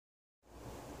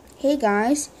Hey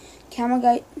guys, Camera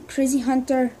Guy Crazy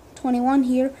Hunter 21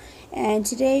 here, and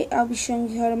today I'll be showing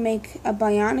you how to make a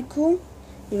Bionicle,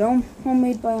 your own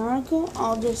homemade Bionicle.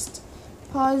 I'll just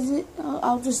pause it.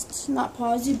 I'll just not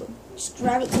pause it, but just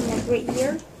grab it from like right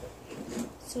here.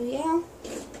 So yeah,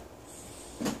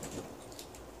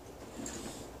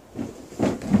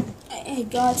 I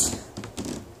got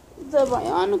the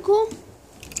Bionicle.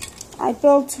 I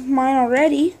built mine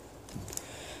already,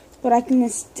 but I can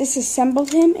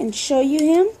disassemble him and show you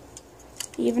him.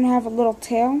 You even have a little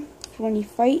tail for when he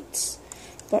fights,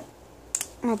 but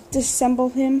I'll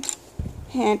disassemble him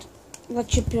and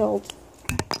let you build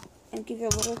and give you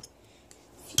a little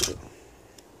view.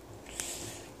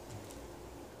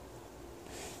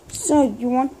 So you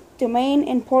want the main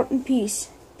important piece,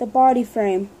 the body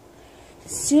frame.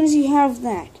 As soon as you have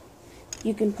that,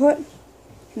 you can put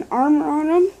an armor on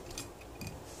him.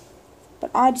 But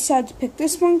I decided to pick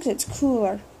this one because it's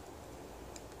cooler.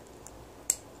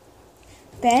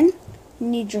 Then, you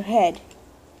need your head.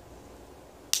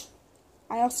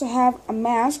 I also have a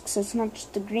mask, so it's not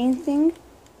just the green thing.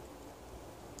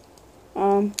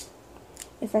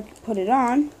 If I could put it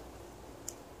on.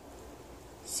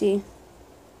 See.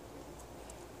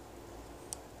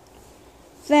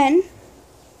 Then,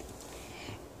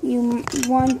 you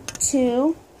want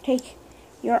to take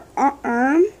your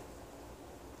arm.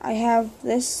 I have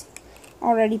this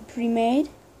already pre-made.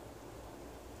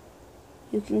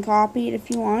 You can copy it if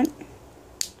you want.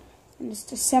 And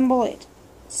just assemble it.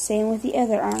 Same with the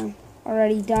other arm.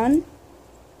 Already done.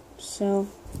 So,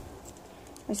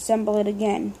 assemble it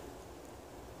again.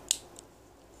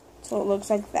 So it looks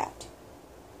like that.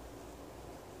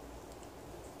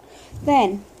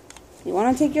 Then, you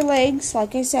want to take your legs,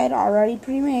 like I said, already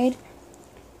pre-made.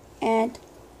 And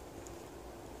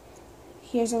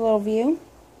here's a little view.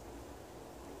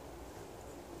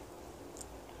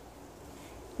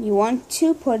 You want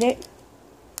to put it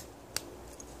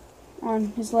on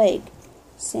his leg.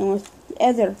 Same with the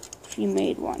other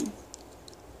pre-made one.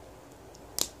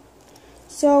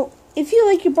 So, if you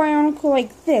like your Bionicle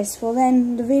like this, well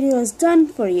then the video is done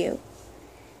for you.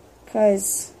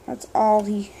 Because that's all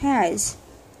he has,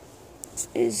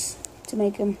 is to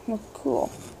make him look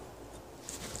cool.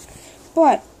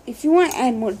 But, if you want to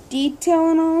add more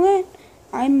detail and all that,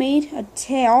 I made a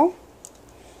tail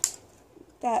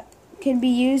that can be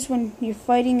used when you're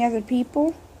fighting other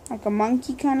people, like a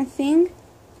monkey kind of thing.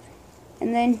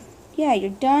 And then, yeah,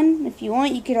 you're done. If you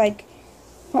want, you could like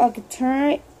put like a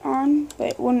turret on, but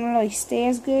it wouldn't really stay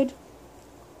as good.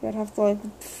 You'd have to like,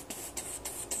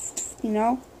 you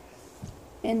know.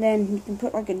 And then you can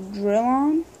put like a drill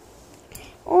on.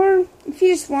 Or if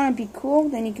you just want to be cool,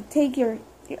 then you could take your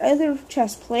other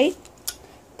chest plate,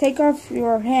 take off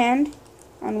your hand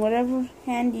on whatever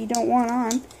hand you don't want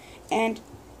on, and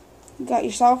you got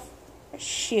yourself a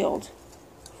shield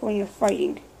for when you're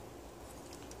fighting.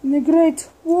 In the Great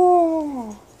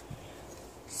War.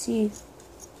 See.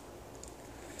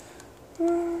 But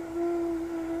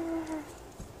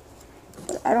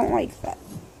I don't like that.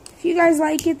 If you guys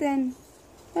like it, then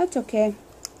that's okay.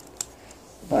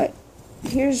 But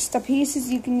here's the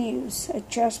pieces you can use. A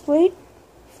chest plate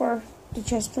for the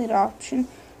chest plate option.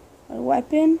 A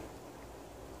weapon,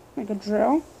 like a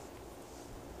drill,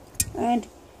 and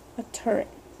a turret.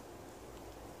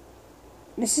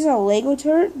 This is a Lego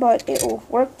turret, but it will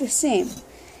work the same.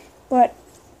 But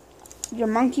your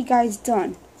monkey guy's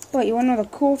done. But you want to know the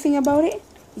cool thing about it?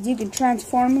 Is you can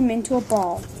transform him into a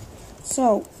ball.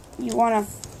 So, you want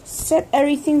to set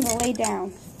everything to lay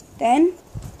down. Then,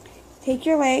 take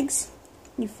your legs,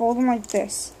 and you fold them like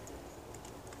this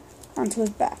onto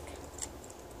his back.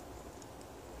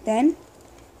 Then,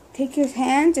 take his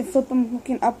hands and flip them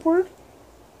looking upward.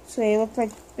 So they look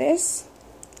like this.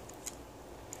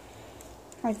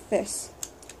 Like this.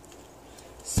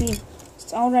 See,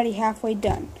 it's already halfway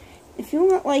done. If you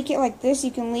don't like it like this,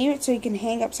 you can leave it so you can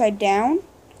hang upside down.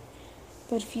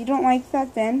 But if you don't like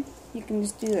that, then you can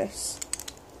just do this.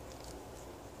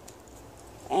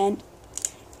 And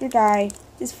your guy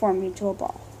is formed into a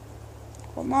ball.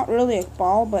 Well, not really a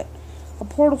ball, but a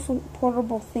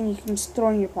portable thing you can just throw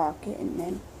in your pocket, and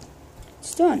then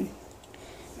it's done.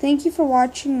 Thank you for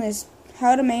watching this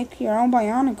how to make your own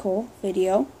Bionicle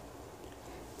video.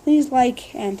 Please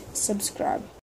like and subscribe.